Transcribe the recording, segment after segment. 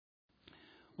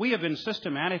We have been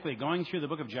systematically going through the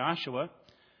book of Joshua.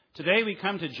 Today we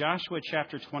come to Joshua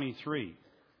chapter 23.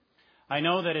 I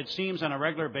know that it seems on a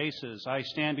regular basis I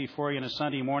stand before you on a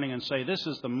Sunday morning and say, this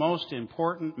is the most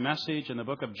important message in the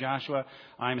book of Joshua.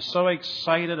 I'm so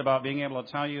excited about being able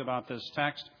to tell you about this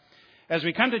text. As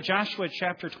we come to Joshua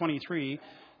chapter 23,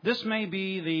 this may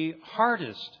be the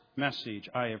hardest message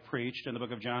I have preached in the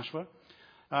book of Joshua.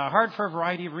 Hard for a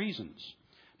variety of reasons.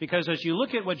 Because as you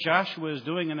look at what Joshua is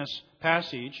doing in this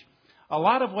passage, a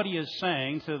lot of what he is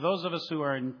saying to those of us who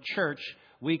are in church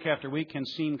week after week can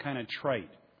seem kind of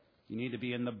trite. You need to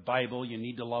be in the Bible. You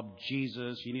need to love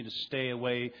Jesus. You need to stay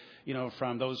away,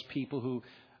 from those people who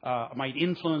might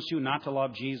influence you not to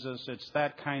love Jesus. It's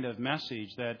that kind of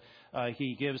message that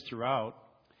he gives throughout.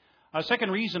 A second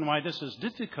reason why this is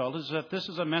difficult is that this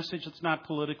is a message that's not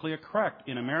politically correct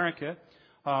in America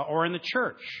or in the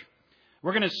church.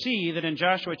 We're going to see that in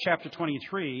Joshua chapter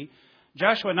 23,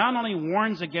 Joshua not only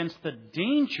warns against the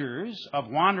dangers of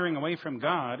wandering away from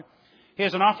God, he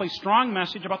has an awfully strong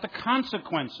message about the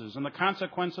consequences, and the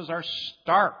consequences are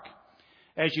stark.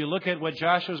 As you look at what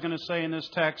Joshua is going to say in this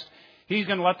text, he's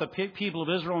going to let the people of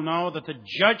Israel know that the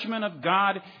judgment of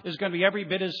God is going to be every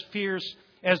bit as fierce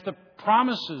as the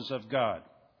promises of God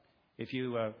if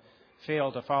you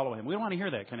fail to follow Him. We don't want to hear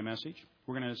that kind of message.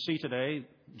 We're going to see today,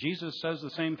 Jesus says the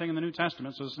same thing in the New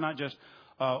Testament, so it's not just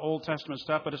Old Testament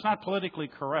stuff, but it's not politically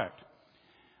correct.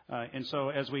 And so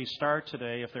as we start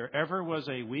today, if there ever was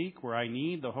a week where I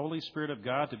need the Holy Spirit of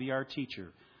God to be our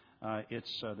teacher,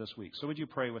 it's this week. So would you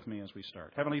pray with me as we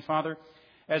start? Heavenly Father,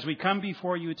 as we come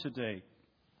before you today,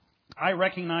 I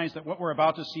recognize that what we're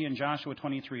about to see in Joshua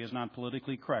 23 is not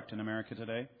politically correct in America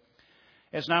today.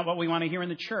 It's not what we want to hear in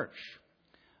the church.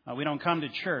 We don't come to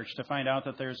church to find out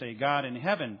that there's a God in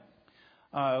heaven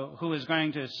who is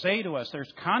going to say to us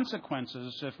there's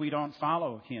consequences if we don't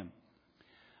follow Him.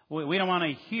 We don't want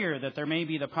to hear that there may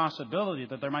be the possibility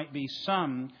that there might be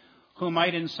some who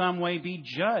might in some way be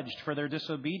judged for their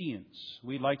disobedience.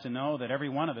 We'd like to know that every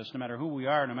one of us, no matter who we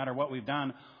are, no matter what we've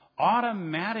done,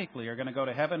 automatically are going to go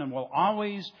to heaven and will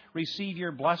always receive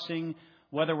your blessing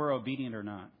whether we're obedient or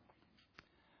not.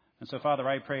 And so, Father,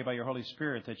 I pray by your Holy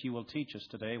Spirit that you will teach us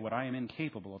today what I am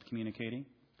incapable of communicating.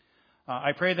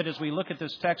 I pray that as we look at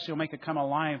this text, you'll make it come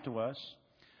alive to us.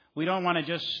 We don't want to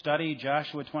just study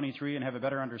Joshua 23 and have a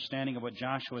better understanding of what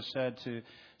Joshua said to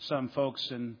some folks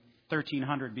in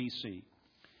 1300 BC.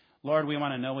 Lord, we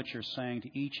want to know what you're saying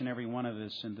to each and every one of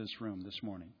us in this room this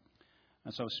morning.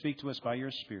 And so speak to us by your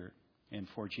Spirit, and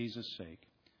for Jesus' sake,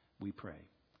 we pray.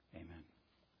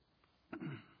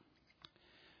 Amen.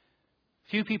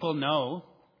 Few people know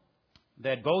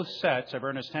that both sets of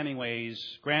Ernest Hemingway's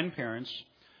grandparents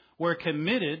were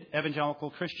committed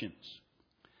evangelical Christians.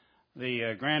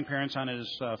 The grandparents on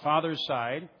his father's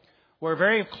side were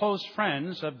very close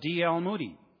friends of D.L.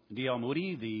 Moody. D.L.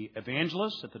 Moody, the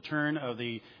evangelist at the turn of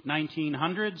the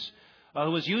 1900s,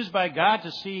 who was used by God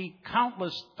to see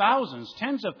countless thousands,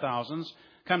 tens of thousands,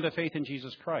 come to faith in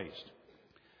Jesus Christ.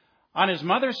 On his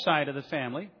mother's side of the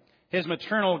family, his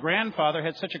maternal grandfather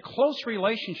had such a close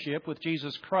relationship with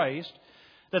Jesus Christ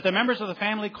that the members of the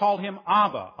family called him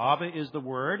Abba. Abba is the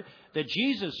word that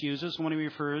Jesus uses when he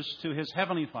refers to his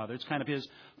Heavenly Father. It's kind of his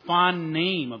fond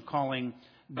name of calling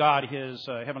God his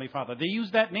Heavenly Father. They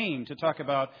used that name to talk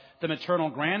about the maternal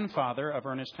grandfather of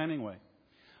Ernest Hemingway.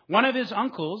 One of his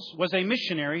uncles was a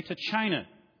missionary to China.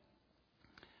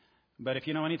 But if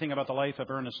you know anything about the life of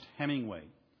Ernest Hemingway,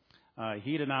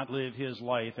 he did not live his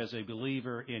life as a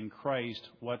believer in Christ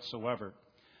whatsoever.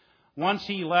 Once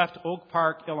he left Oak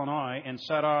Park, Illinois, and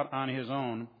set out on his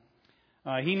own,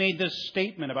 he made this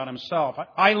statement about himself.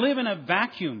 I live in a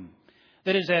vacuum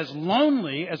that is as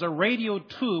lonely as a radio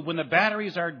tube when the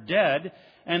batteries are dead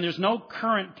and there's no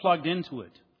current plugged into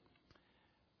it.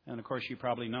 And of course, you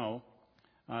probably know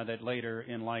that later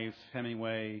in life,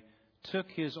 Hemingway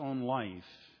took his own life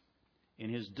in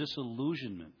his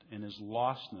disillusionment and his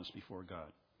lostness before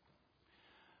God.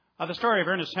 The story of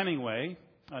Ernest Hemingway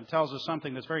tells us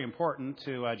something that's very important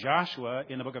to Joshua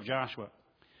in the book of Joshua.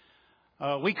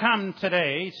 We come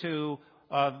today to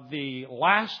the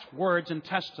last words and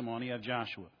testimony of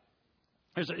Joshua.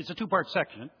 It's a two-part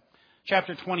section.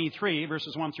 Chapter 23,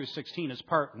 verses 1 through 16 is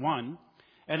part 1.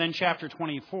 And then chapter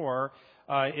 24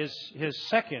 is his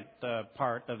second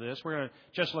part of this. We're going to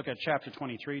just look at chapter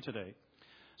 23 today.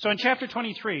 So in chapter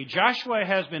 23, Joshua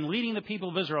has been leading the people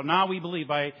of Israel, now we believe,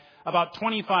 by about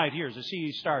 25 years. The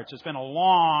siege starts. It's been a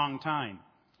long time.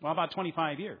 Well, about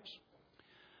 25 years.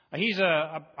 He's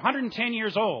 110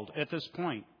 years old at this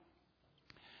point.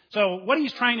 So what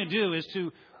he's trying to do is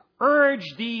to urge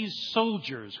these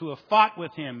soldiers who have fought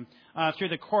with him through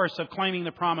the course of claiming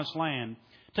the promised land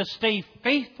to stay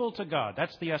faithful to God.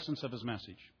 That's the essence of his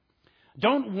message.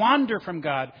 Don't wander from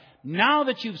God. Now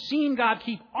that you've seen God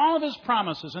keep all of his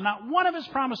promises, and not one of his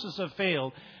promises have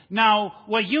failed, now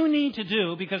what you need to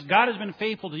do, because God has been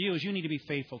faithful to you, is you need to be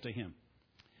faithful to him.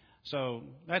 So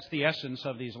that's the essence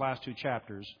of these last two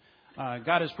chapters.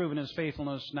 God has proven his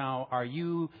faithfulness. Now, are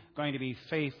you going to be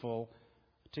faithful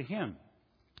to him?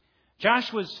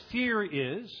 Joshua's fear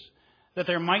is that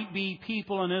there might be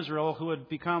people in Israel who would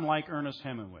become like Ernest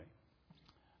Hemingway.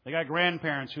 They got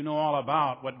grandparents who know all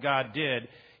about what God did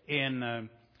in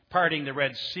parting the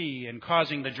Red Sea and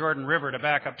causing the Jordan River to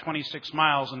back up 26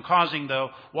 miles and causing the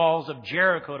walls of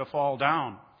Jericho to fall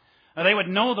down. Now, they would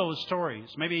know those stories,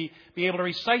 maybe be able to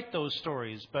recite those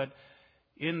stories, but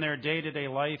in their day-to-day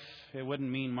life, it wouldn't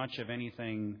mean much of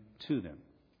anything to them.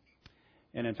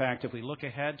 And in fact, if we look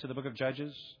ahead to the book of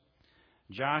Judges,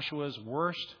 Joshua's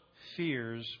worst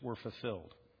fears were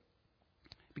fulfilled.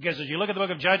 Because as you look at the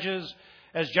book of Judges,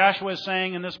 as Joshua is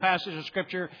saying in this passage of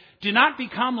Scripture, do not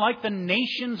become like the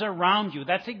nations around you.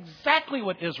 That's exactly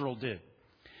what Israel did.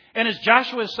 And as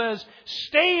Joshua says,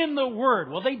 stay in the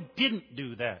Word. Well, they didn't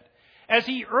do that. As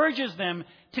he urges them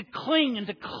to cling and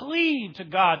to cleave to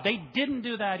God, they didn't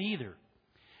do that either.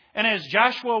 And as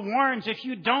Joshua warns, if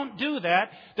you don't do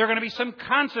that, there are going to be some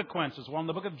consequences. Well, in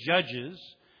the book of Judges,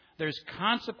 there's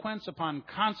consequence upon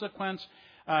consequence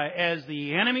as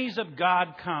the enemies of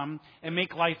God come and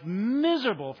make life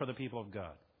miserable for the people of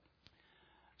God.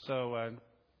 So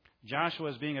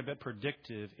Joshua is being a bit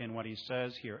predictive in what he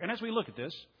says here. And as we look at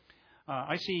this,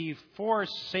 I see 4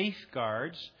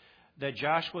 safeguards that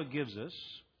Joshua gives us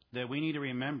that we need to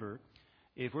remember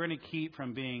if we're going to keep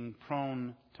from being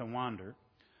prone to wander,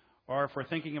 or if we're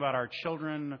thinking about our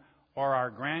children or our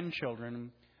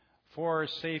grandchildren, 4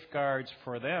 safeguards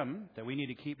for them that we need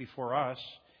to keep before us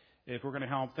if we're going to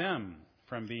help them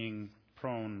from being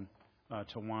prone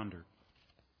to wander.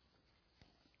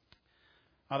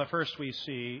 Now, the first we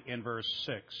see in verse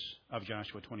 6 of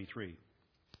Joshua 23.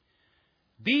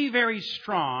 Be very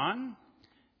strong,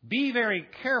 be very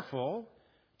careful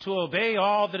to obey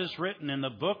all that is written in the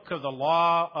book of the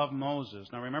law of Moses.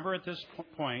 Now, remember at this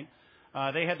point,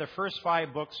 they had the first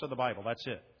 5 books of the Bible. That's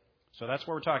it. So that's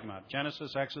what we're talking about.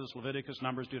 Genesis, Exodus, Leviticus,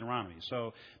 Numbers, Deuteronomy.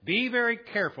 So be very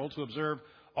careful to observe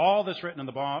all that's written in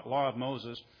the law of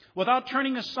Moses without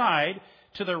turning aside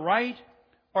to the right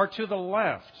or to the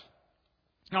left.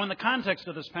 Now, in the context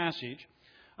of this passage,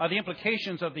 the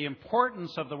implications of the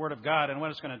importance of the Word of God and what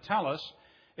it's going to tell us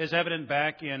is evident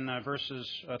back in verses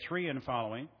 3 and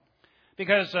following.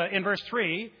 Because in verse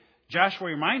 3, Joshua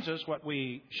reminds us what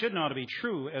we should know to be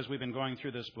true as we've been going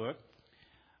through this book.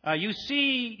 You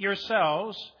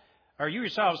yourselves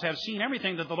have seen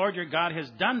everything that the Lord your God has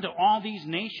done to all these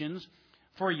nations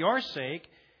for your sake.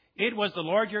 It was the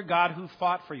Lord your God who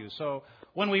fought for you. So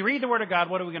when we read the Word of God,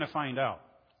 what are we going to find out?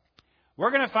 We're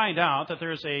going to find out that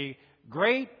there's a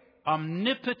great,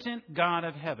 omnipotent God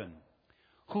of heaven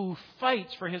who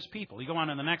fights for his people. You go on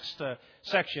in the next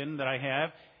section that I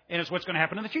have, and it's what's going to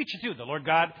happen in the future too. The Lord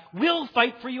God will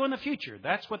fight for you in the future.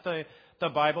 That's what the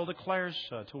Bible declares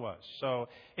to us. So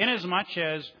inasmuch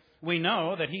as we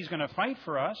know that he's going to fight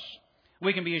for us,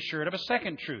 we can be assured of a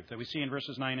second truth that we see in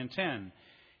verses 9 and 10.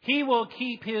 He will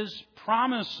keep his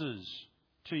promises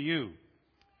to you.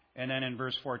 And then in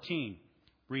verse 14,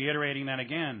 reiterating that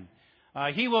again,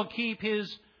 he will keep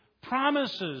his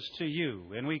promises to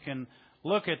you. And we can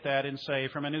look at that and say,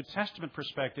 from a New Testament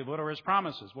perspective, what are his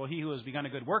promises? Well, he who has begun a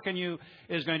good work in you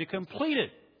is going to complete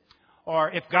it.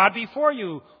 Or if God be for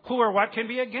you, who or what can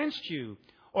be against you?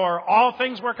 Or all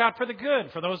things work out for the good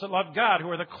for those that love God,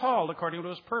 who are the called according to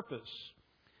his purpose.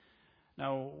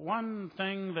 Now, one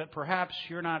thing that perhaps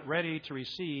you're not ready to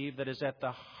receive that is at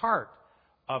the heart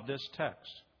of this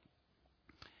text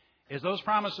is those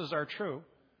promises are true.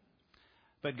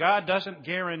 But God doesn't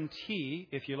guarantee,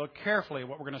 if you look carefully at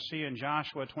what we're going to see in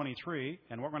Joshua 23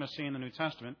 and what we're going to see in the New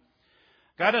Testament,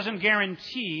 God doesn't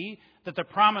guarantee that the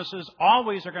promises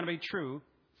always are going to be true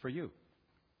for you.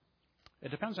 It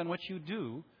depends on what you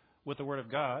do with the Word of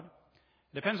God.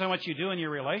 It depends on what you do in your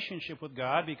relationship with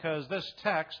God, because this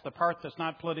text, the part that's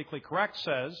not politically correct,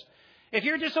 says, if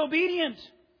you're disobedient,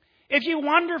 if you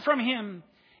wander from him,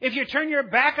 if you turn your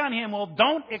back on him, well,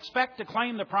 don't expect to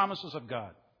claim the promises of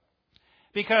God.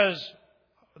 Because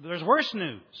there's worse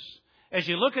news. As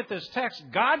you look at this text,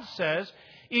 God says,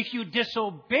 if you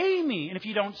disobey me, and if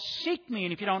you don't seek me,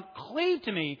 and if you don't cleave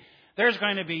to me, there's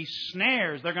going to be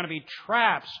snares, there are going to be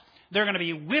traps, there are going to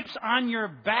be whips on your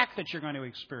back that you're going to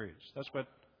experience.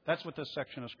 That's what this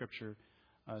section of Scripture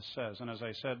says. And as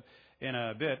I said, in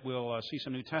a bit, we'll see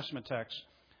some New Testament texts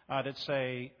that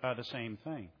say the same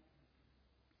thing.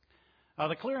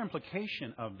 The clear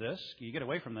implication of this, you get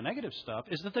away from the negative stuff,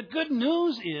 is that the good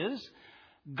news is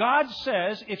God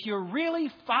says, if you're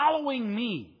really following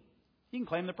me, you can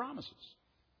claim the promises.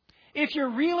 If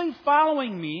you're really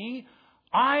following me,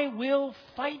 I will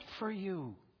fight for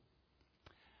you.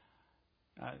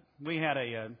 We had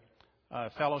a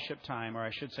fellowship time, or I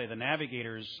should say the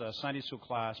Navigators Sunday school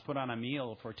class put on a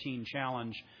meal for Teen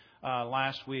Challenge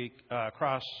last week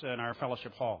across in our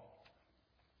fellowship hall.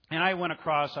 And I went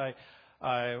across, I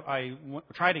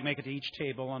tried to make it to each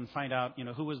table and find out,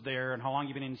 who was there and how long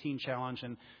you've been in Teen Challenge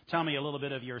and tell me a little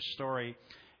bit of your story.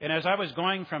 And as I was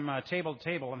going from table to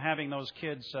table and having those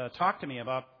kids talk to me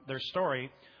about their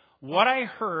story, what I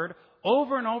heard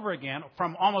over and over again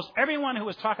from almost everyone who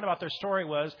was talking about their story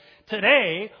was,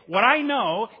 today, what I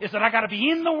know is that I got to be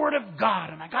in the Word of God,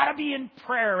 and I got to be in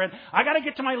prayer, and I got to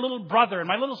get to my little brother and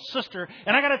my little sister,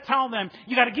 and I got to tell them,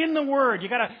 you got to get in the Word, you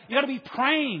got to be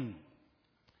praying.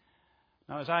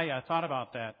 Now, as I thought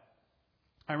about that,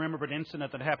 I remember an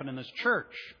incident that happened in this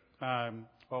church. I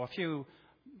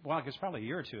guess probably a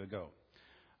year or two ago.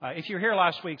 If you were here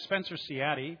last week, Spencer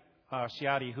Ciatti,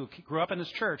 who grew up in this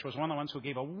church, was one of the ones who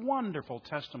gave a wonderful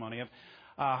testimony of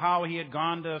how he had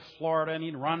gone to Florida and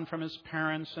he'd run from his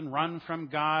parents and run from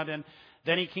God. And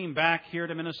then he came back here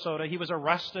to Minnesota. He was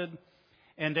arrested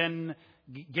and then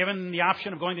given the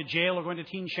option of going to jail or going to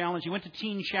Teen Challenge. He went to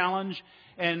Teen Challenge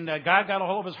and God got a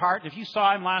hold of his heart. If you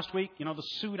saw him last week, the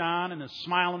suit on and the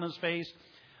smile on his face,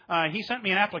 he sent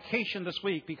me an application this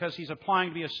week because he's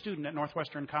applying to be a student at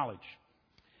Northwestern College.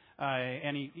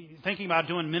 And he's thinking about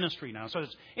doing ministry now. So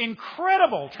it's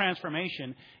incredible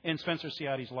transformation in Spencer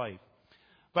Ciatti's life.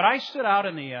 But I stood out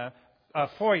in the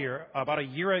foyer about a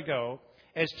year ago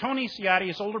as Tony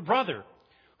Ciatti's older brother,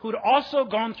 who'd also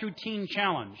gone through Teen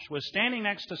Challenge, was standing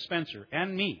next to Spencer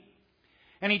and me.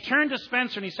 And he turned to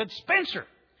Spencer and he said, Spencer,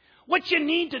 what you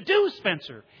need to do,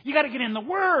 Spencer, you got to get in the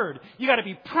Word. You got to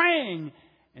be praying.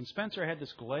 And Spencer had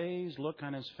this glazed look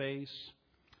on his face.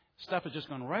 Stuff had just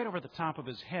gone right over the top of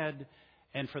his head.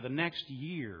 And for the next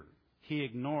year, he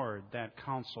ignored that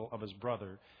counsel of his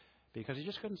brother because he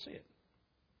just couldn't see it.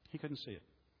 He couldn't see it.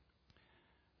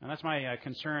 And that's my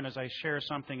concern as I share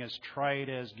something as trite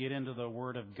as get into the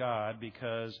Word of God,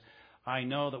 because I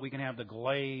know that we can have the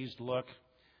glazed look.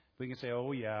 We can say,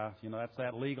 oh, yeah, that's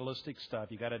that legalistic stuff.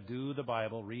 You got to do the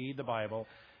Bible, read the Bible.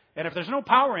 And if there's no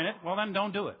power in it, well, then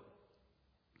don't do it.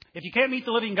 If you can't meet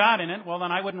the living God in it, well,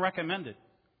 then I wouldn't recommend it.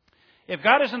 If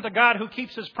God isn't the God who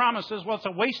keeps His promises, well, it's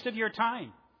a waste of your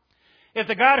time. If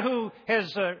the God who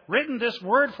has written this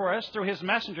word for us through His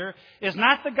messenger is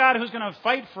not the God who's going to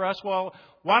fight for us, well,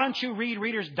 why don't you read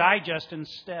Reader's Digest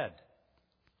instead?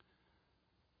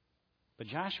 But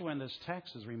Joshua in this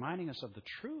text is reminding us of the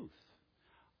truth.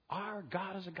 Our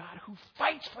God is a God who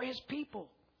fights for His people.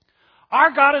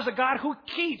 Our God is a God who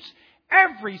keeps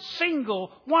every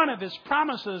single one of His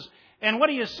promises. And what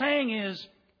He is saying is,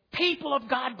 people of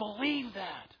God, believe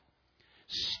that.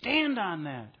 Stand on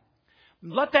that.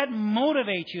 Let that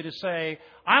motivate you to say,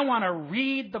 I want to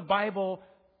read the Bible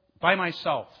by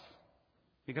myself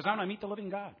because I want to meet the living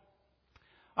God.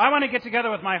 I want to get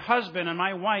together with my husband and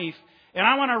my wife and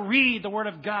I want to read the Word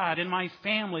of God in my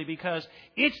family because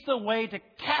it's the way to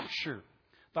capture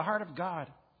the heart of God.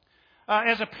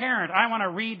 As a parent, I want to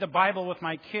read the Bible with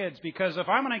my kids because if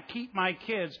I'm going to keep my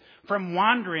kids from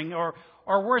wandering or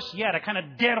worse yet, a kind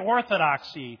of dead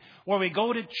orthodoxy where we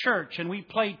go to church and we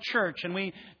play church and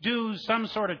we do some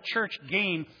sort of church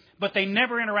game, but they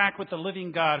never interact with the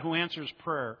living God who answers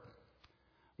prayer.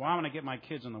 Well, I want to get my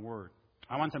kids in the Word.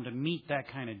 I want them to meet that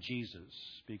kind of Jesus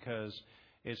because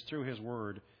it's through His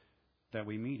Word that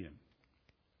we meet Him.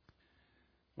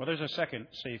 Well, there's a second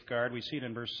safeguard. We see it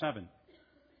in verse 7.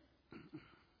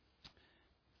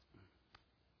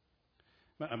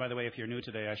 By the way, if you're new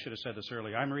today, I should have said this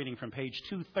earlier. I'm reading from page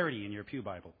 230 in your Pew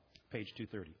Bible, page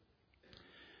 230.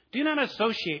 Do not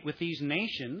associate with these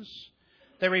nations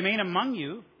that remain among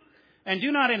you, and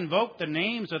do not invoke the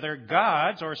names of their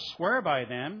gods or swear by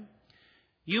them.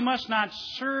 You must not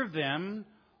serve them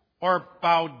or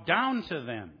bow down to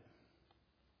them.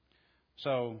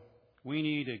 So we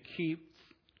need to keep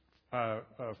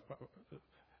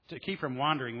from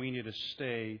wandering. We need to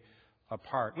stay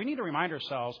apart. We need to remind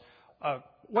ourselves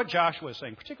what Joshua is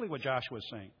saying, particularly what Joshua is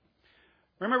saying.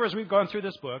 Remember, as we've gone through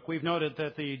this book, we've noted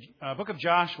that the book of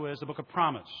Joshua is the book of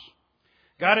promise.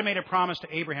 God had made a promise to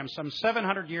Abraham some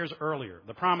 700 years earlier.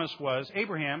 The promise was,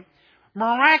 Abraham,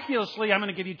 miraculously, I'm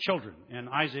going to give you children. And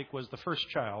Isaac was the first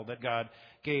child that God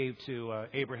gave to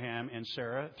Abraham and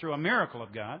Sarah through a miracle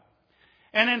of God.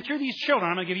 And then through these children,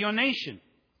 I'm going to give you a nation.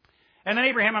 And then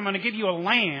Abraham, I'm going to give you a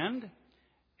land.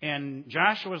 And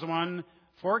Joshua was the one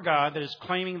for God that is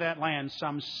claiming that land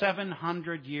some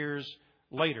 700 years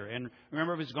later. And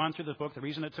remember, we've gone through the book. The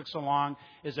reason it took so long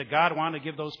is that God wanted to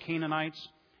give those Canaanites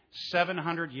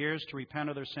 700 years to repent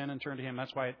of their sin and turn to Him.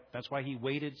 That's why He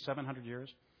waited 700 years.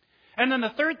 And then the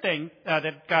third thing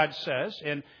that God says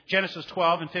in Genesis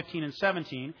 12 and 15 and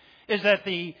 17 is that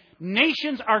the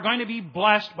nations are going to be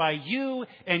blessed by you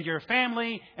and your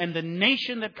family and the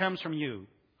nation that comes from you,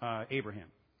 Abraham.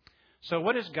 So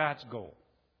what is God's goal?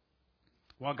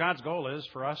 Well, God's goal is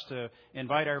for us to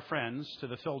invite our friends to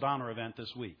the Phil Donner event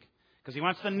this week, because He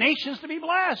wants the nations to be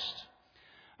blessed.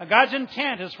 God's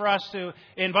intent is for us to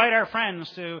invite our friends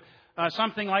to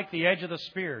something like the Edge of the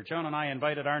Spear. Joan and I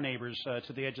invited our neighbors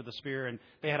to the Edge of the Spear, and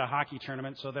they had a hockey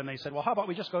tournament. So then they said, well, how about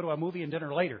we just go to a movie and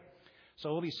dinner later?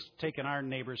 So we'll be taking our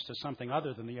neighbors to something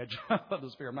other than the Edge of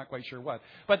the Spear. I'm not quite sure what.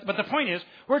 But the point is,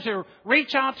 we're to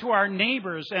reach out to our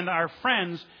neighbors and our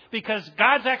friends, because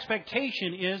God's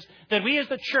expectation is that we as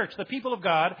the church, the people of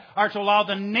God, are to allow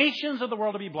the nations of the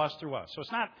world to be blessed through us. So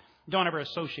it's not, don't ever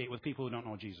associate with people who don't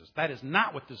know Jesus. That is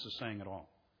not what this is saying at all.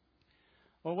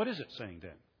 Well, what is it saying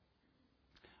then?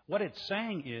 What it's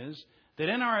saying is that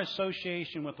in our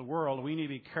association with the world, we need to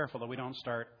be careful that we don't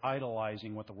start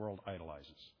idolizing what the world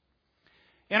idolizes.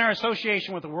 In our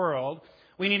association with the world,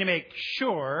 we need to make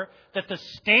sure that the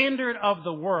standard of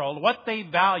the world, what they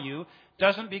value,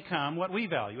 doesn't become what we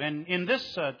value. And in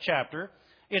this chapter,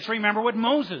 it's remember what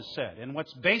Moses said. And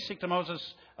what's basic to Moses,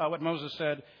 what Moses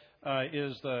said,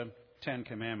 is the Ten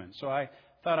Commandments. So I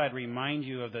thought I'd remind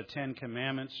you of the Ten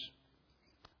Commandments.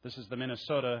 This is the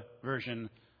Minnesota version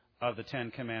of the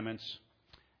Ten Commandments.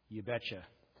 You betcha.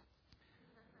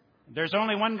 There's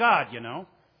only one God, you know.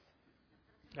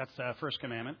 That's the first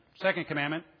commandment. Second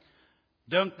commandment,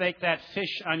 don't make that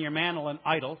fish on your mantle an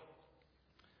idol.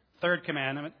 Third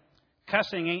commandment,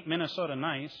 cussing ain't Minnesota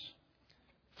nice.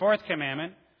 Fourth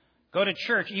commandment, go to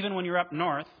church even when you're up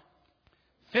north.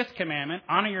 Fifth commandment,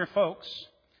 honor your folks.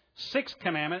 Sixth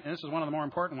commandment, and this is one of the more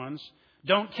important ones,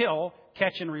 don't kill,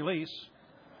 catch and release.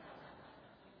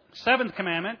 Seventh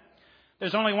commandment,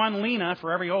 there's only one Lena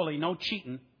for every Oli, no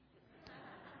cheating.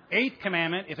 Eighth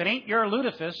commandment, if it ain't your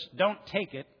lutefisk, don't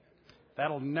take it.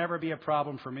 That'll never be a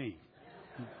problem for me.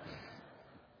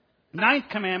 Ninth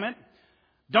commandment,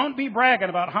 don't be bragging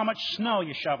about how much snow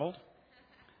you shoveled.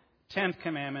 10th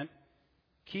commandment,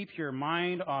 keep your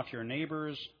mind off your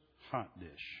neighbor's hot dish.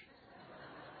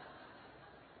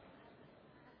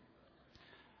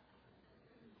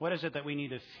 What is it that we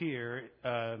need to fear?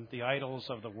 The idols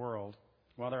of the world.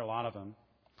 Well, there are a lot of them.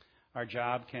 Our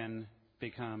job can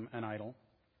become an idol.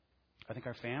 I think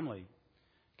our family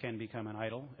can become an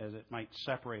idol, as it might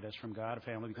separate us from God. A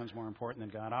family becomes more important than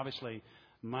God. Obviously,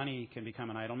 money can become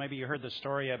an idol. Maybe you heard the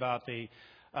story about the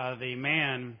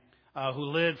man who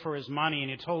lived for his money,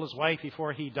 and he told his wife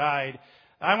before he died,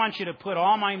 I want you to put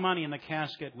all my money in the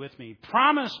casket with me.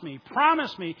 Promise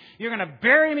me, you're going to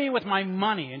bury me with my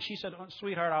money. And she said, oh,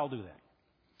 sweetheart, I'll do that.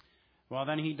 Well,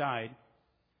 then he died.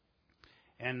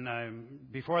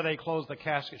 And before they closed the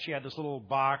casket, she had this little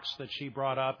box that she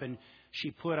brought up and she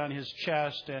put on his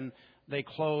chest, and they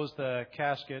closed the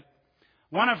casket.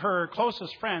 One of her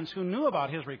closest friends who knew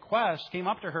about his request came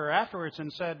up to her afterwards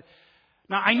and said,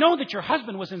 now, I know that your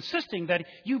husband was insisting that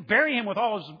you bury him with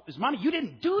all his money. You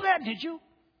didn't do that, did you?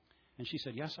 And she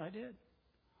said, yes, I did.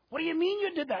 What do you mean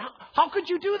you did that? How could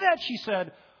you do that? She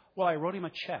said, well, I wrote him a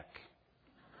check.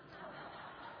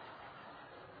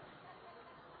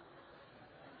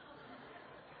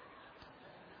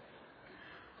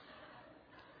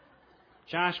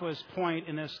 Joshua's point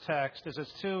in this text is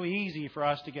it's too easy for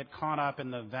us to get caught up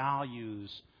in the values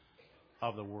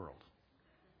of the world.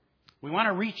 We want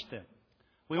to reach them.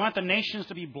 We want the nations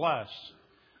to be blessed.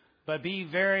 But be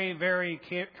very, very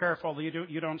careful that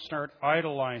you don't start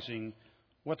idolizing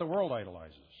what the world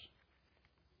idolizes.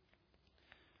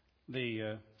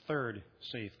 The third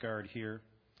safeguard here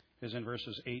is in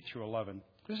verses 8 through 11.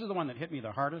 This is the one that hit me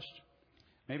the hardest,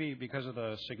 maybe because of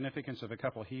the significance of a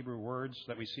couple of Hebrew words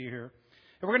that we see here.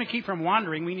 If we're going to keep from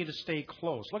wandering, we need to stay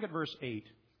close. Look at verse 8.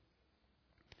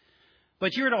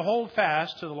 But you are to hold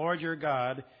fast to the Lord your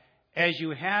God as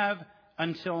you have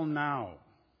until now.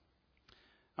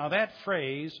 Now that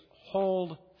phrase,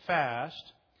 hold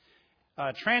fast,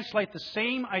 translate the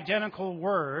same identical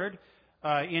word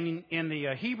in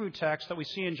the Hebrew text that we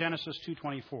see in Genesis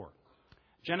 2:24.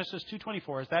 Genesis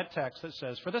 2:24 is that text that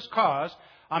says, for this cause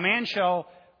a man shall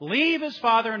leave his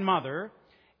father and mother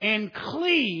and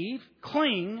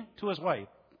cling to his wife.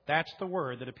 That's the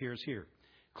word that appears here.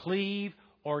 Cleave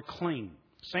or cling.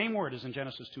 Same word as in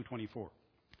Genesis 2:24.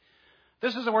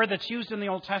 This is a word that's used in the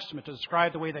Old Testament to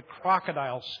describe the way that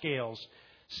crocodile scales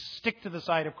stick to the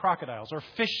side of crocodiles, or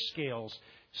fish scales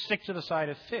stick to the side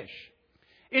of fish.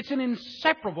 It's an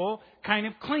inseparable kind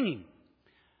of clinging.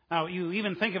 Now, you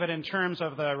even think of it in terms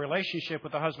of the relationship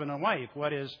with the husband and wife.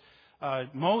 What is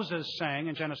Moses saying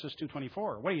in Genesis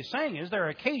 2:24? What he's saying is there are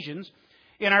occasions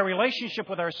in our relationship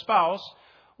with our spouse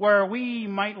where we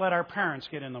might let our parents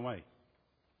get in the way.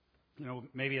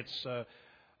 Maybe it's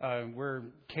we're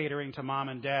catering to mom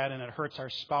and dad and it hurts our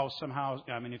spouse somehow.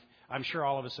 I'm sure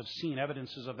all of us have seen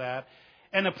evidences of that.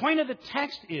 And the point of the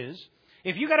text is,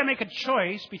 if you got to make a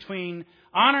choice between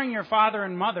honoring your father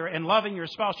and mother and loving your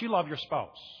spouse, you love your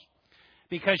spouse.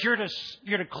 Because you're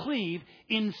to cleave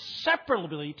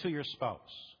inseparably to your spouse.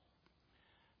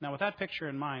 Now, with that picture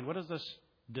in mind, what does this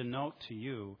denote to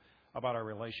you about our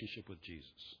relationship with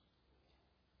Jesus?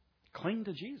 Cling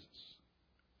to Jesus.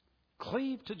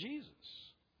 Cleave to Jesus.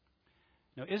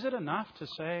 Now, is it enough to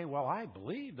say, well, I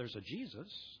believe there's a Jesus?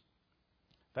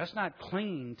 That's not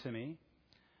clinging to me.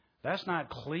 That's not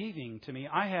cleaving to me.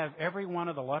 I have every one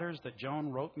of the letters that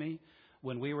Joan wrote me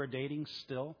when we were dating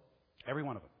still. Every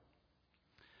one of them.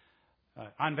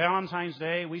 On Valentine's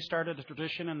Day, we started a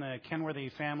tradition in the Kenworthy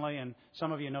family, and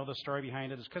some of you know the story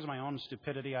behind it. It's because of my own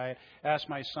stupidity. I asked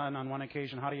my son on one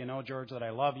occasion, how do you know, George, that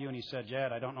I love you? And he said,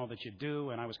 Jed, I don't know that you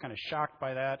do. And I was kind of shocked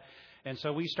by that. And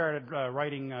so we started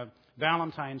writing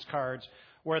Valentine's cards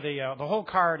where the whole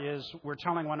card is we're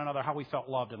telling one another how we felt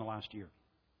loved in the last year.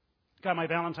 Got my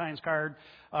Valentine's card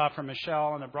from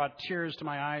Michelle, and it brought tears to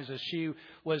my eyes as she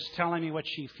was telling me what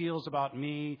she feels about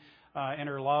me and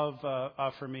her love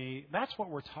for me. That's what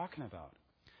we're talking about.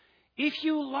 If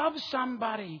you love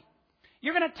somebody,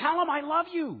 you're going to tell them, I love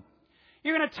you.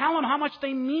 You're going to tell them how much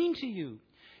they mean to you.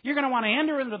 You're going to want to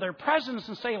enter into their presence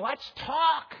and say, let's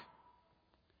talk.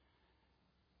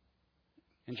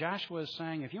 And Joshua is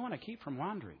saying, if you want to keep from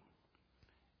wandering,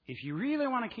 if you really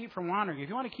want to keep from wandering, if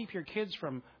you want to keep your kids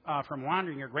from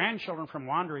wandering, your grandchildren from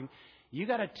wandering, you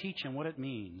got to teach them what it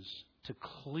means to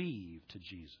cleave to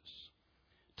Jesus,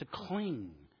 to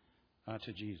cling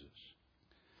to Jesus.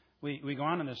 We go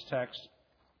on in this text,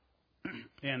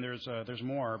 and there's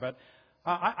more, but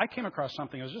I came across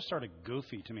something that was just sort of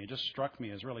goofy to me. It just struck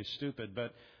me as really stupid,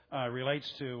 but relates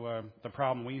to the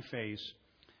problem we face.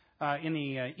 In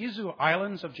the Izu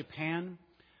Islands of Japan,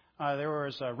 there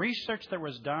was research that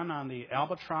was done on the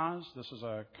albatross. This is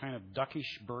a kind of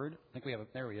duckish bird. I think we have it.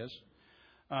 There he is.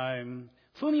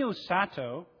 Fumio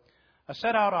Sato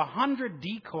set out 100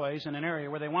 decoys in an area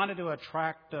where they wanted to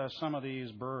attract some of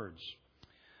these birds.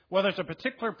 Well, there's a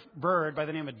particular bird by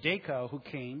the name of Deiko who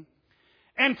came,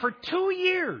 and for 2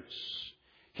 years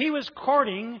he was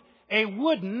courting a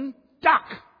wooden duck.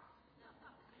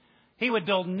 He would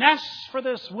build nests for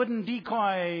this wooden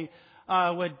decoy,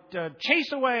 would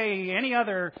chase away any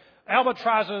other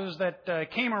albatrosses that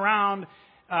came around.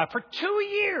 For 2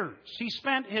 years, he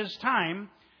spent his time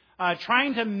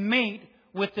trying to mate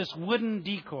with this wooden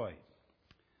decoy.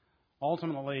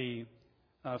 Ultimately,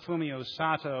 Fumio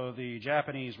Sato, the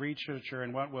Japanese researcher,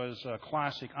 in what was a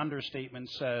classic understatement,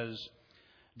 says,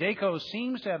 Deiko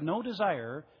seems to have no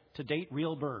desire to date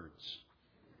real birds.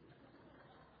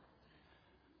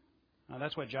 Now,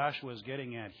 that's what Joshua is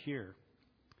getting at here.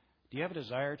 Do you have a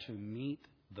desire to meet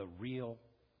the real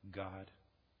God?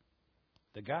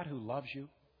 The God who loves you?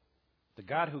 The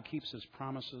God who keeps His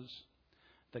promises?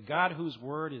 The God whose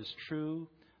word is true?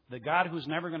 The God who's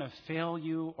never going to fail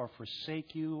you or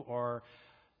forsake you? Or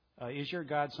is your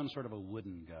God some sort of a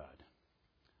wooden God?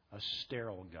 A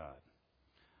sterile God?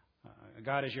 A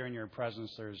God, as you're in your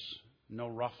presence, there's no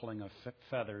ruffling of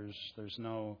feathers. There's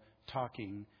no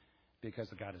talking, because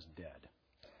the God is dead.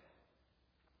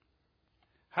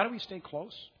 How do we stay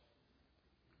close?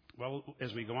 Well,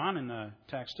 as we go on in the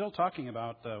text, still talking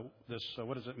about this,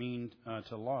 what does it mean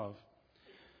to love?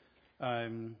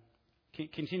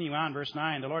 Continue on, verse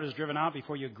 9. The Lord has driven out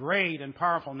before you great and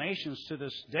powerful nations to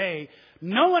this day.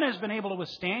 No one has been able to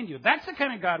withstand you. That's the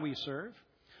kind of God we serve.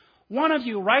 One of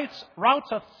you routs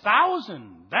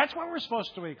 1,000. That's what we're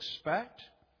supposed to expect.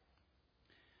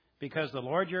 Because the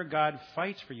Lord your God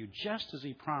fights for you just as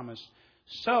He promised.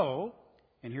 So,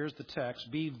 and here's the text,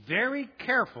 be very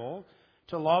careful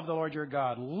to love the Lord your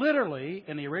God. Literally,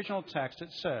 in the original text,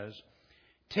 it says,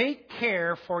 take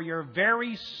care for your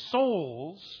very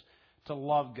souls to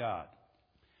love God.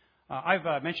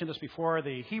 I've mentioned this before.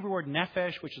 The Hebrew word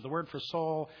nephesh, which is the word for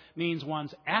soul, means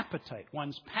one's appetite,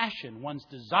 one's passion, one's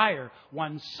desire,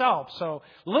 one's self. So,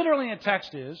 literally, the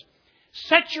text is,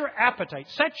 set your appetite,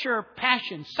 set your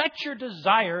passion, set your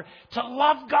desire to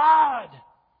love God.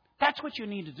 That's what you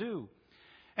need to do.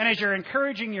 And as you're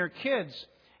encouraging your kids,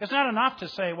 it's not enough to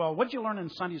say, well, what did you learn in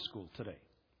Sunday school today?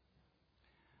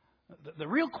 The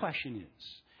real question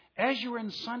is, as you were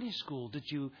in Sunday school, did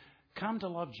you come to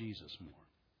love Jesus more?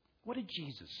 What did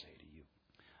Jesus say to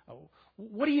you?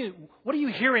 What are you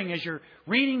hearing as you're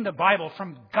reading the Bible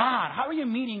from God? How are you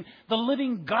meeting the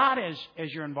living God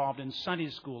as you're involved in Sunday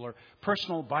school or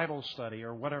personal Bible study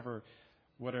or whatever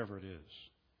it is?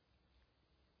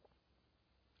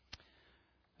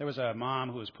 There was a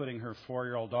mom who was putting her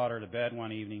 4-year-old daughter to bed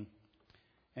one evening,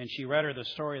 and she read her the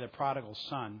story of the prodigal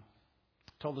son.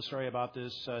 Told the story about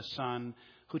this son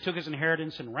who took his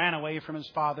inheritance and ran away from his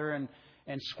father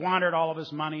and squandered all of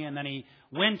his money, and then he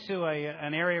went to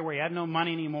an area where he had no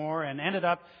money anymore and ended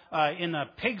up in a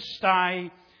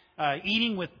pigsty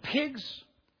eating with pigs.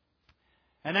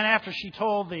 And then after she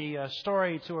told the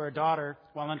story to her daughter,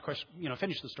 well, then of course,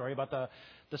 finished the story about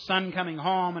the son coming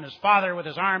home and his father with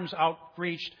his arms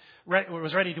outreached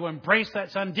was ready to embrace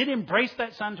that son, did embrace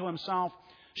that son to himself.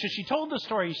 So she told the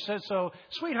story. She said, "So,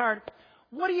 sweetheart,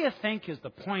 what do you think is the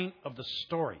point of the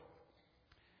story?"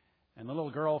 And the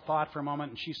little girl thought for a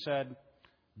moment, and she said,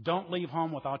 "Don't leave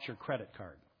home without your credit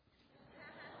card."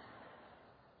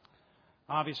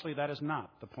 Obviously, that is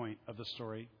not the point of the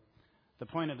story. The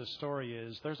point of the story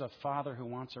is there's a Father who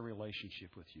wants a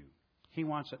relationship with you. He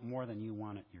wants it more than you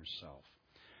want it yourself.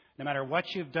 No matter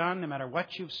what you've done, no matter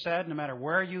what you've said, no matter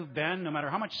where you've been, no matter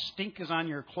how much stink is on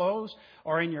your clothes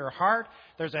or in your heart,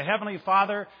 there's a Heavenly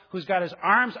Father who's got His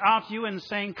arms out to you and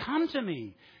saying, "Come to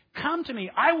me. Come to me.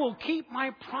 I will keep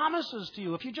my promises to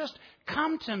you if you just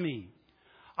come to me.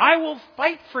 I will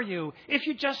fight for you if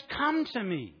you just come to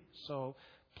me. So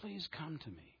please come to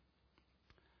me."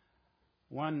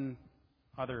 One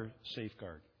other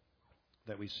safeguard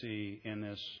that we see in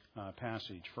this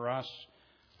passage for us,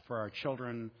 for our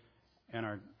children and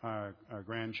our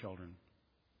grandchildren.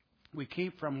 We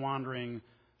keep from wandering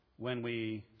when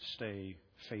we stay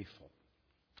faithful.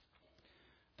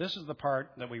 This is the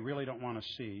part that we really don't want to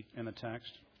see in the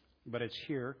text, but it's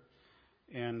here.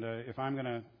 And if I'm going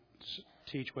to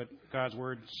teach what God's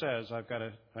Word says, I've got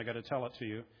to tell it to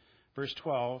you. Verse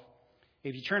 12,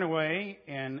 "If you turn away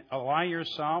and ally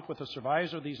yourself with the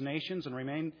survivors of these nations and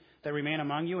remain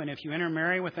among you, and if you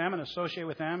intermarry with them and associate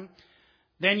with them,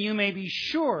 then you may be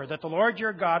sure that the Lord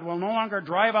your God will no longer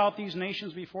drive out these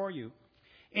nations before you.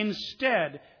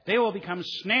 Instead, they will become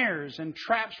snares and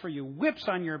traps for you, whips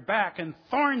on your back and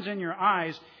thorns in your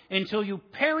eyes, until you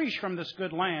perish from this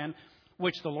good land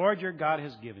which the Lord your God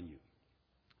has given you."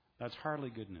 That's hardly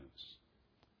good news,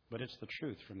 but it's the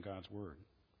truth from God's Word.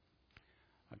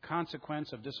 A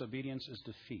consequence of disobedience is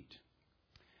defeat.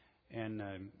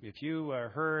 And if you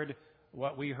heard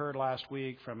what we heard last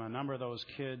week from a number of those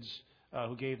kids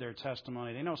who gave their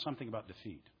testimony, they know something about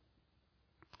defeat.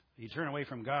 You turn away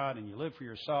from God and you live for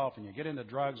yourself and you get into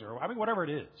drugs or whatever it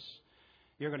is,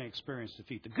 you're going to experience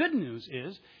defeat. The good news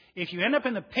is if you end up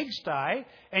in the pigsty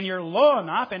and you're low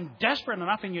enough and desperate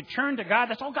enough and you turn to God,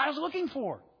 that's all God is looking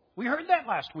for. We heard that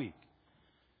last week.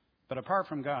 But apart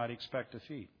from God, expect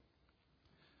defeat.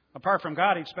 Apart from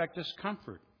God, expect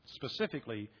discomfort,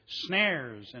 specifically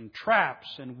snares and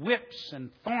traps and whips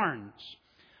and thorns.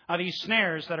 These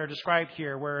snares that are described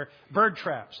here were bird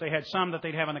traps. They had some that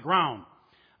they'd have on the ground.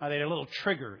 They had a little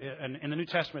trigger. In the New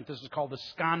Testament, this is called the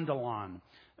scandalon.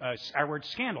 Our word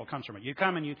scandal comes from it. You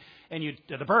come and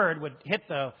the bird would hit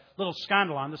the little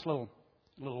scandalon, this little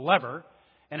lever,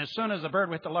 and as soon as the bird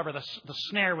would hit the lever, the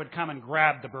snare would come and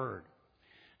grab the bird.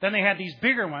 Then they had these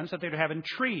bigger ones that they would have in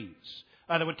trees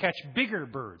that would catch bigger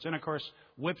birds. And of course,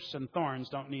 whips and thorns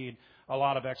don't need a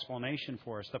lot of explanation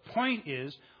for us. The point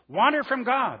is, wander from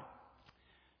God.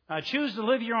 Choose to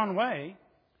live your own way.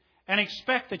 And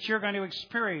expect that you're going to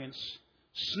experience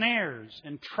snares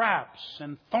and traps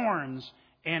and thorns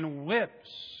and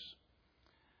whips.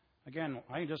 Again,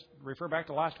 I just refer back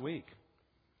to last week.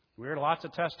 We heard lots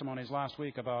of testimonies last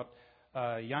week about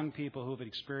young people who've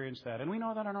experienced that. And we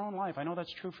know that in our own life. I know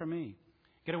that's true for me.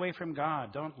 Get away from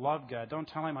God. Don't love God. Don't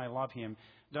tell Him I love Him.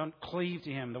 Don't cleave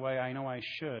to Him the way I know I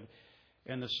should.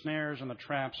 And the snares and the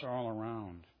traps are all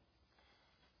around.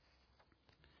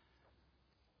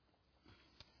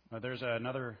 There's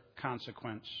another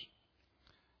consequence,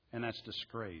 and that's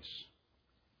disgrace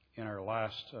in our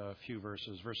last few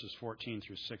verses 14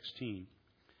 through 16.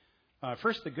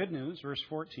 First, the good news, verse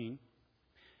 14.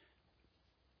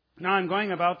 "Now I'm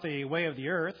going about the way of the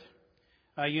earth.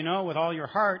 You know with all your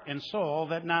heart and soul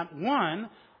that not one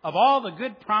of all the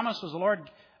good promises the Lord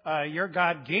your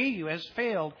God gave you has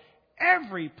failed.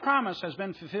 Every promise has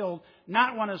been fulfilled.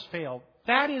 Not one has failed."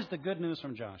 That is the good news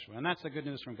from Joshua, and that's the good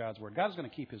news from God's Word. God's going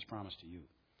to keep His promise to you.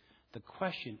 The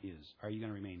question is, are you going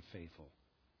to remain faithful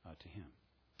to Him?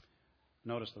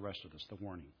 Notice the rest of this, the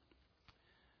warning.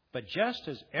 But just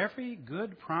as every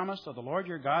good promise of the Lord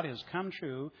your God has come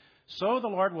true, so the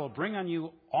Lord will bring on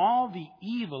you all the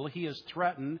evil he has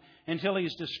threatened until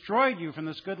he's destroyed you from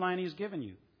this good land he's given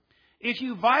you. If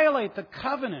you violate the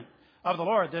covenant of the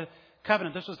Lord, the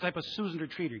covenant, this is the type of Susan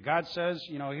Treaty. God says,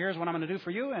 here's what I'm going to do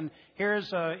for you, and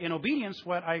here's, in obedience,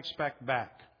 what I expect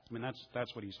back. I mean,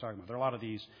 that's what he's talking about. There are a lot of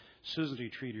these Susan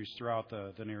treaties throughout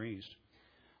the Near East.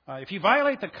 If you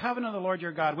violate the covenant of the Lord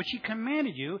your God, which he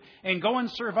commanded you, and go and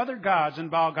serve other gods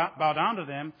and bow down to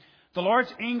them, the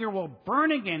Lord's anger will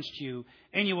burn against you,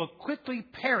 and you will quickly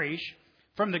perish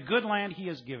from the good land he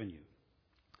has given you.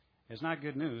 It's not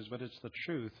good news, but it's the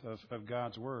truth of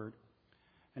God's Word.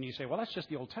 And you say, well, that's just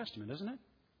the Old Testament, isn't it?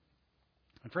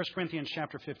 In 1 Corinthians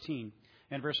chapter 15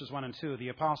 and verses 1 and 2, the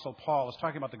Apostle Paul is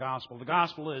talking about the gospel. The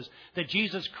gospel is that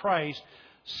Jesus Christ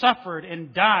suffered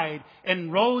and died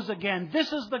and rose again.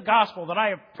 This is the gospel that I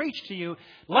have preached to you,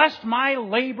 lest my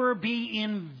labor be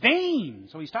in vain.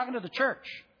 So he's talking to the church.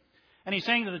 And he's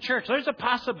saying to the church, there's a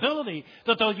possibility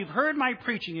that though you've heard my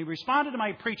preaching, you've responded to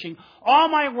my preaching, all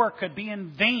my work could be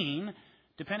in vain,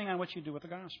 depending on what you do with the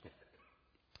gospel.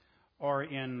 Or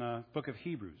in the book of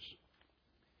Hebrews,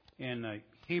 in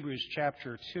Hebrews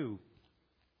chapter 2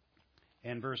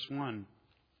 and verse 1,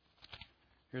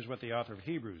 here's what the author of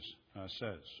Hebrews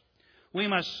says. We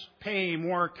must pay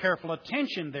more careful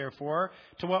attention, therefore,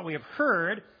 to what we have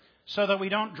heard, so that we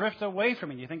don't drift away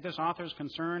from it. Do you think this author is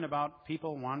concerned about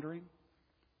people wandering?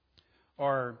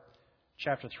 Or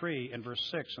chapter 3 and verse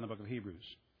 6 in the book of Hebrews.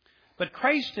 But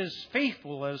Christ is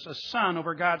faithful as a son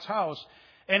over God's house,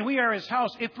 and we are his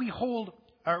house if we hold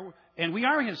on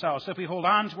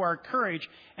to our courage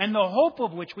and the hope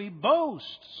of which we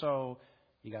boast. So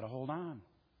you got to hold on.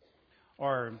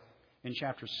 Or in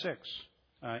chapter 6,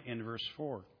 in verse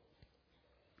 4.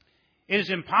 It is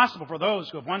impossible for those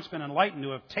who have once been enlightened,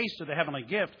 who have tasted the heavenly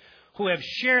gift, who have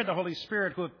shared the Holy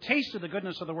Spirit, who have tasted the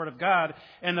goodness of the Word of God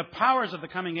and the powers of the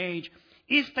coming age,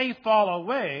 if they fall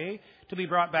away, to be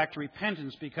brought back to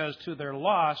repentance, because to their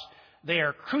loss they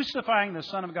are crucifying the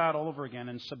Son of God all over again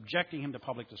and subjecting him to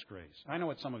public disgrace. I know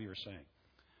what some of you are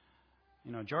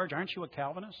saying. George, aren't you a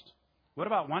Calvinist? What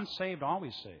about once saved,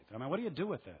 always saved? I mean, what do you do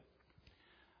with that?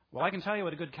 Well, I can tell you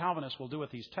what a good Calvinist will do with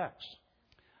these texts.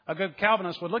 A good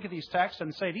Calvinist would look at these texts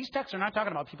and say, these texts are not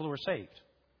talking about people who are saved.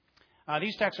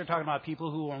 These texts are talking about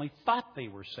people who only thought they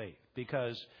were saved.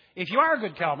 Because if you are a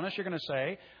good Calvinist, you're going to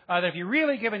say that if you're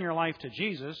really giving your life to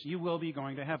Jesus, you will be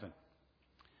going to heaven.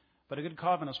 But a good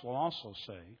Calvinist will also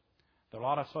say there are a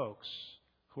lot of folks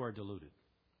who are deluded,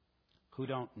 who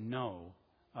don't know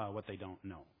what they don't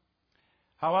know.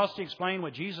 How else do you explain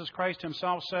what Jesus Christ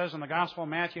himself says in the Gospel of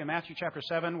Matthew, in Matthew chapter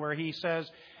 7, where he says,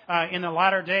 in the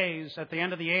latter days, at the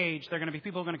end of the age, there are going to be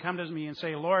people who are going to come to me and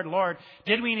say, Lord, Lord,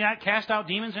 did we not cast out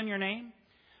demons in your name?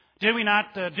 Did we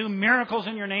not do miracles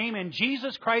in your name? And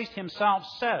Jesus Christ himself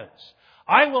says,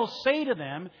 I will say to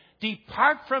them,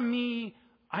 depart from me,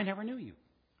 I never knew you.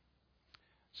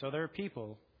 So there are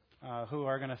people who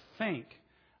are going to think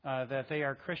that they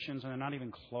are Christians and they're not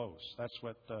even close. That's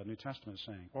what the New Testament is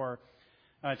saying. Or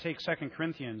take 2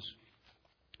 Corinthians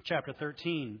chapter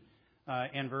 13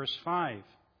 and verse 5.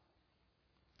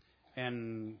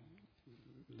 And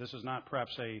this is not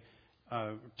perhaps a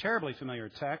terribly familiar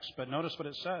text, but notice what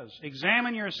it says.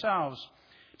 Examine yourselves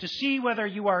to see whether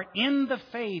you are in the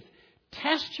faith.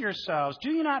 Test yourselves.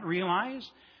 Do you not realize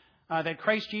that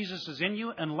Christ Jesus is in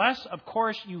you, unless, of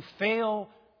course, you fail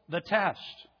the test?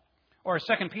 Or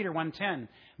 2 Peter 1:10.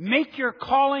 Make your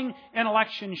calling and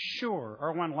election sure.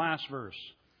 Or one last verse,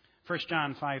 1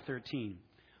 John 5:13,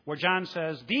 where John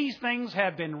says, these things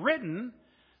have been written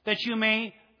that you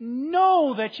may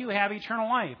know that you have eternal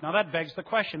life. Now that begs the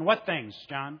question, what things,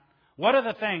 John? What are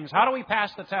the things? How do we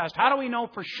pass the test? How do we know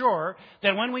for sure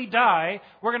that when we die,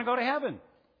 we're going to go to heaven?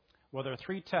 Well, there are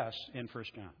 3 tests in 1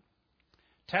 John.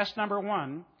 Test number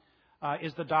 1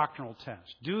 is the doctrinal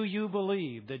test. Do you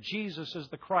believe that Jesus is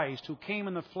the Christ who came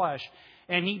in the flesh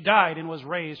and he died and was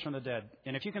raised from the dead?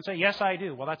 And if you can say, yes, I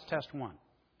do, well, that's test 1.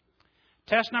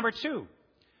 Test number 2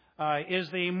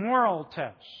 is the moral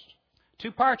test.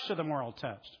 2 parts to the moral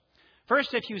test.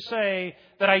 First, if you say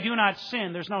that I do not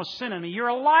sin, there's no sin in me, you're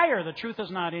a liar. The truth is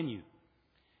not in you.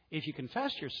 If you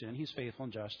confess your sin, he's faithful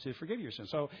and just to forgive your sin.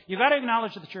 So you've got to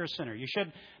acknowledge that you're a sinner. You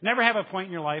should never have a point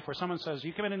in your life where someone says,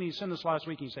 you committed any sin this last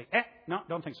week, and you say, no,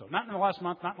 don't think so. Not in the last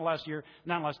month, not in the last year,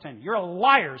 not in the last 10 years. You're a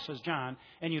liar, says John,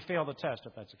 and you fail the test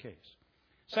if that's the case.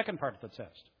 Second part of the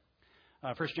test,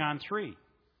 1 John 3.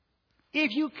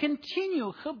 If you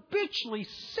continue habitually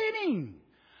sinning,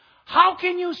 how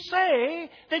can you say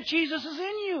that Jesus is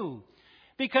in you?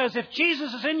 Because if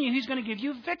Jesus is in you, He's going to give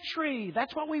you victory.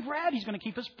 That's what we've read. He's going to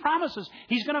keep His promises.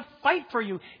 He's going to fight for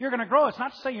you. You're going to grow. It's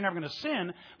not to say you're never going to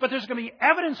sin, but there's going to be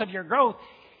evidence of your growth.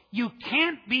 You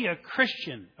can't be a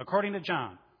Christian, according to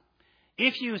John,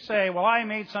 if you say, well, I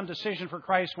made some decision for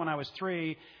Christ when I was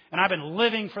 3, and I've been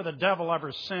living for the devil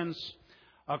ever since.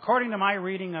 According to my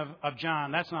reading of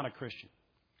John, that's not a Christian.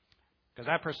 Because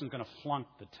that person's going to flunk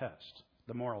the test,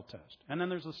 the moral test. And then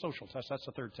there's the social test. That's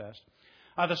the third test.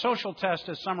 The social test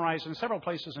is summarized in several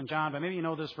places in John, but maybe you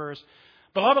know this verse.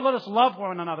 Beloved, let us love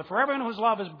one another, for everyone whose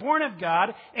love is born of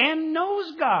God and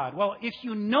knows God. Well, if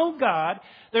you know God,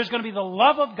 there's going to be the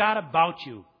love of God about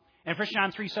you. And 1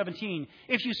 John 3:17,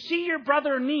 if you see your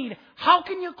brother in need, how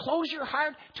can you close your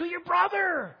heart to your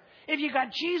brother? If you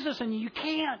got Jesus in you, you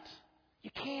can't.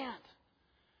 You can't.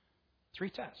 3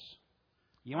 tests.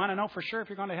 You want to know for sure if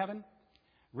you're going to heaven?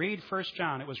 Read 1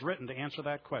 John. It was written to answer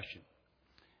that question.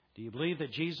 Do you believe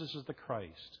that Jesus is the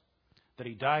Christ? That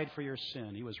He died for your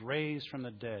sin? He was raised from the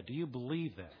dead? Do you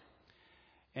believe that?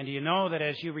 And do you know that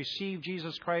as you receive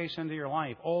Jesus Christ into your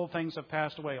life, old things have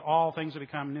passed away, all things have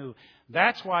become new?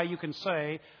 That's why you can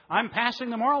say, I'm passing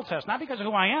the moral test, not because of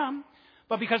who I am,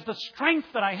 but because of the strength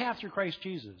that I have through Christ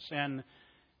Jesus. And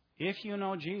if you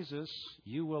know Jesus,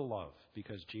 you will love,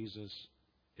 because Jesus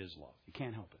is love. You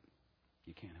can't help it.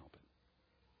 You can't help it.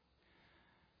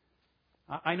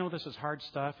 I know this is hard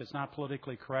stuff. It's not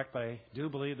politically correct, but I do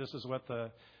believe this is what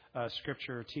the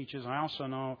Scripture teaches. I also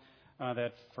know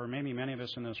that for maybe many of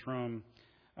us in this room,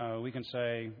 we can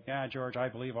say, yeah, George, I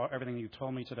believe everything you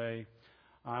told me today.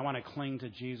 I want to cling to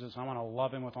Jesus. I want to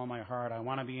love Him with all my heart. I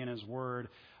want to be in His Word.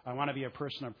 I want to be a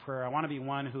person of prayer. I want to be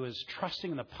one who is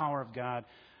trusting in the power of God.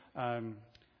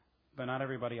 But not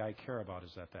everybody I care about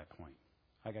is at that point.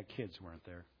 I got kids who aren't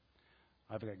there.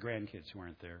 I've got grandkids who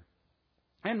aren't there.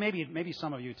 And maybe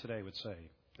some of you today would say,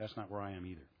 that's not where I am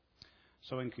either.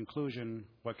 So in conclusion,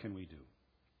 what can we do?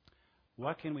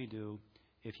 What can we do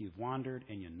if you've wandered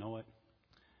and you know it?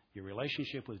 Your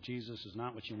relationship with Jesus is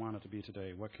not what you want it to be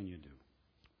today. What can you do?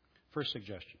 First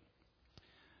suggestion.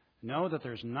 Know that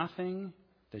there's nothing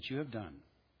that you have done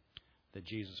that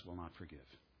Jesus will not forgive.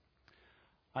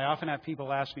 I often have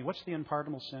people ask me, what's the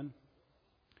unpardonable sin?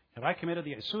 Have I committed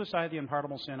the suicide, the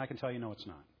unpardonable sin? I can tell you, no, it's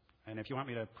not. And if you want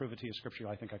me to prove it to you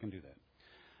scripturally, I think I can do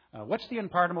that. What's the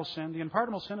unpardonable sin? The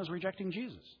unpardonable sin is rejecting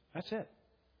Jesus. That's it.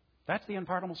 That's the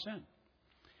unpardonable sin.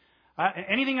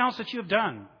 Anything else that you have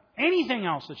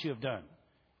done,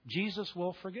 Jesus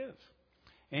will forgive.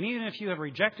 And even if you have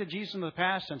rejected Jesus in the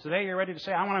past and today you're ready to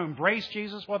say, I want to embrace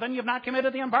Jesus, well, then you've not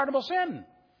committed the unpardonable sin.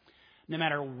 No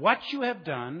matter what you have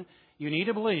done, you need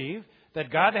to believe that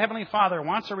God, the Heavenly Father,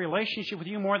 wants a relationship with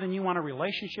you more than you want a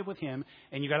relationship with Him,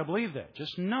 and you've got to believe that.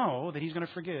 Just know that He's going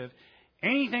to forgive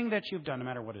anything that you've done, no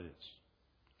matter what it is.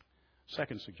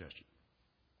 Second suggestion.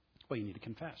 Well, you need to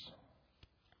confess.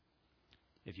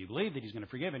 If you believe that He's going to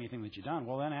forgive anything that you've done,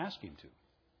 well, then ask Him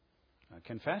to.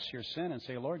 Confess your sin and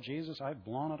say, Lord Jesus, I've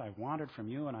blown it, I've wandered from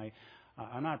you, and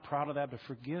I'm not proud of that, but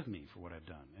forgive me for what I've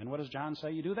done. And what does John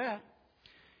say? You do that.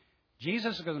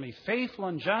 Jesus is going to be faithful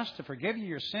and just to forgive you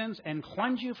your sins and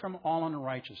cleanse you from all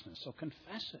unrighteousness. So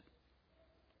confess it.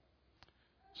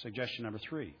 Suggestion number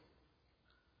 3.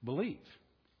 Believe.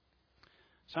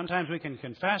 Sometimes we can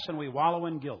confess and we wallow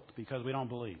in guilt because we don't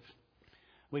believe.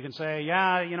 We can say,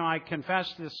 yeah, I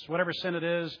confess this, whatever sin it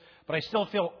is, but I still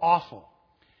feel awful.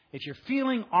 If you're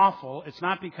feeling awful, it's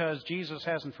not because Jesus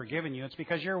hasn't forgiven you. It's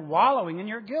because you're wallowing in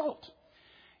your guilt.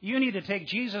 You need to take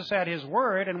Jesus at His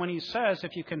word, and when He says,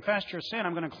 if you confess your sin,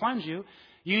 I'm going to cleanse you,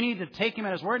 you need to take Him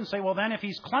at His word and say, well, then if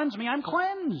He's cleansed me, I'm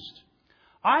cleansed.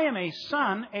 I am a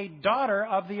son, a daughter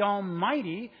of the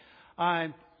Almighty.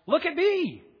 Look at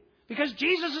me, because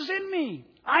Jesus is in me.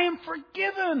 I am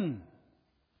forgiven.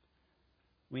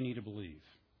 We need to believe.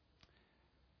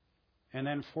 And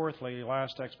then fourthly,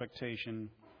 last expectation,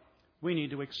 we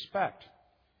need to expect.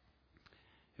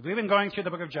 If we've been going through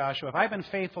the book of Joshua, if I've been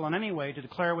faithful in any way to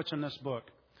declare what's in this book,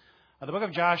 the book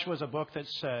of Joshua is a book that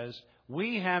says,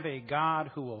 we have a God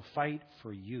who will fight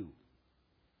for you.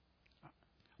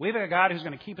 We have a God who's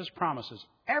going to keep His promises,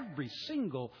 every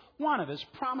single one of His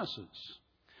promises.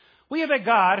 We have a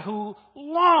God who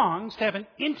longs to have an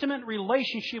intimate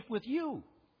relationship with you.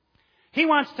 He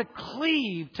wants to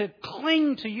cleave, to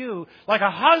cling to you like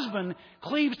a husband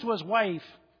cleaves to his wife.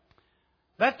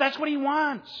 That's what He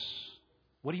wants.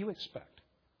 What do you expect?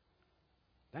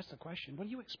 That's the question. What do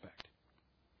you expect?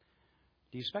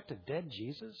 Do you expect a dead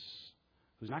Jesus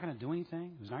who's not going to do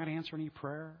anything, who's not going to answer any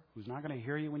prayer, who's not going to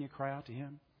hear you when you cry out to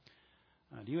Him?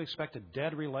 Do you expect a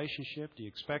dead relationship? Do you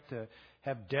expect to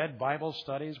have dead Bible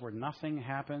studies where nothing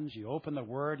happens? You open the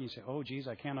Word and you say, oh, geez,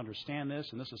 I can't understand this,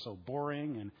 and this is so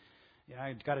boring, and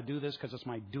I've got to do this because it's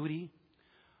my duty.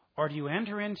 Or do you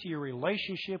enter into your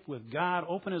relationship with God,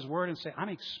 open His Word, and say, I'm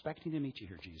expecting to meet you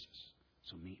here, Jesus,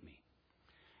 so meet me.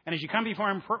 And as you come before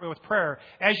Him with prayer,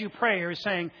 as you pray, you're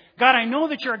saying, God, I know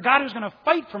that you're a God who's going to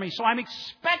fight for me, so I'm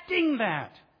expecting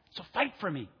that. So fight for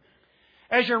me.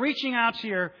 As you're reaching out to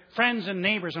your friends and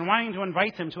neighbors and wanting to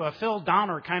invite them to a Phil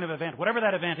Downer kind of event, whatever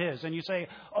that event is, and you say,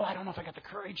 oh, I don't know if I got the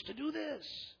courage to do this.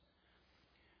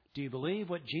 Do you believe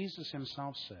what Jesus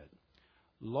Himself said?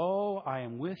 Lo, I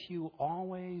am with you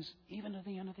always, even to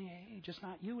the end of the age. It's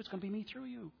not you, it's going to be me through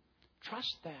you.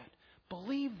 Trust that.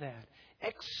 Believe that.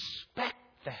 Expect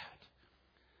that.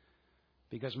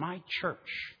 Because my church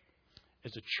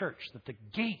is a church that the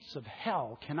gates of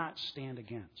hell cannot stand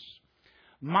against.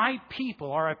 My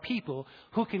people are a people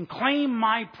who can claim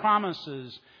my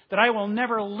promises that I will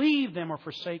never leave them or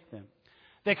forsake them.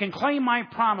 They can claim my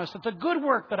promise that the good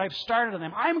work that I've started in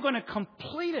them, I'm going to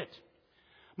complete it.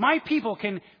 My people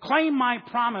can claim my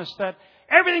promise that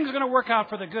everything's going to work out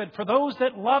for the good for those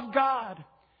that love God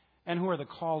and who are the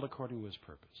called according to His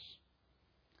purpose.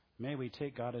 May we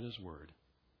take God at His word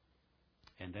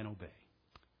and then obey.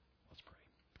 Let's pray.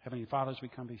 Heavenly Father, as we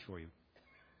come before you,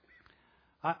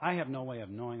 I have no way of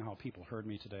knowing how people heard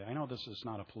me today. I know this is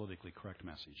not a politically correct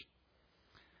message.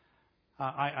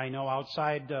 I know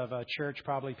outside of a church,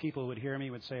 probably people would hear me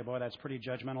would say, boy, that's pretty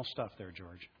judgmental stuff there,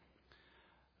 George.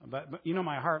 But you know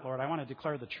my heart, Lord. I want to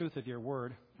declare the truth of your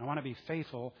word. I want to be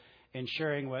faithful in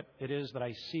sharing what it is that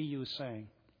I see you saying.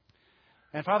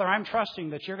 And Father, I'm trusting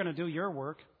that you're going to do your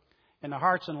work in the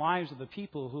hearts and lives of the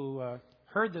people who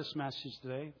heard this message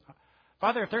today.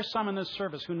 Father, if there's some in this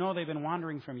service who know they've been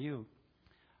wandering from you,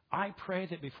 I pray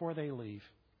that before they leave,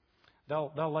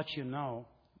 they'll let you know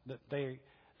that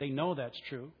they know that's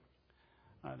true.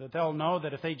 That they'll know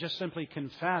that if they just simply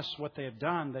confess what they have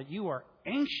done, that you are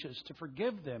anxious to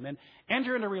forgive them and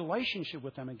enter into a relationship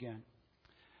with them again.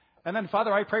 And then,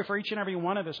 Father, I pray for each and every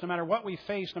one of us, no matter what we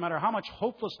face, no matter how much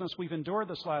hopelessness we've endured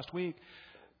this last week,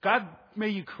 God, may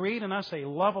you create in us a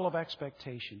level of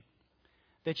expectation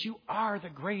that you are the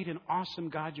great and awesome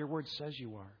God your word says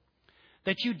you are.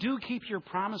 That you do keep your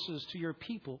promises to your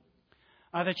people.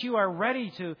 That you are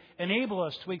ready to enable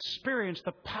us to experience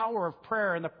the power of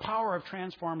prayer and the power of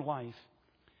transformed life.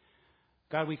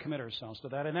 God, we commit ourselves to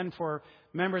that. And then for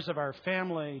members of our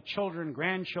family, children,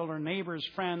 grandchildren, neighbors,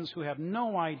 friends who have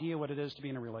no idea what it is to be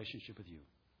in a relationship with you.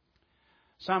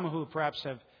 Some who perhaps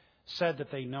have said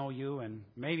that they know you and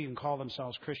maybe even call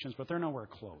themselves Christians, but they're nowhere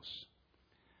close.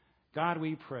 God,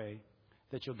 we pray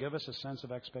that you'll give us a sense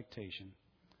of expectation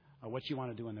of what you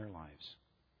want to do in their lives.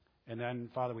 And then,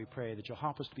 Father, we pray that you'll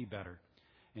help us to be better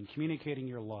in communicating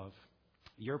your love,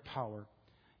 your power,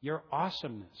 your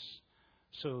awesomeness.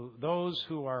 So those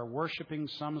who are worshiping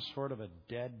some sort of a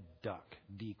dead duck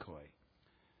decoy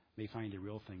may find the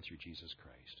real thing through Jesus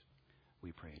Christ.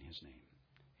 We pray in His name.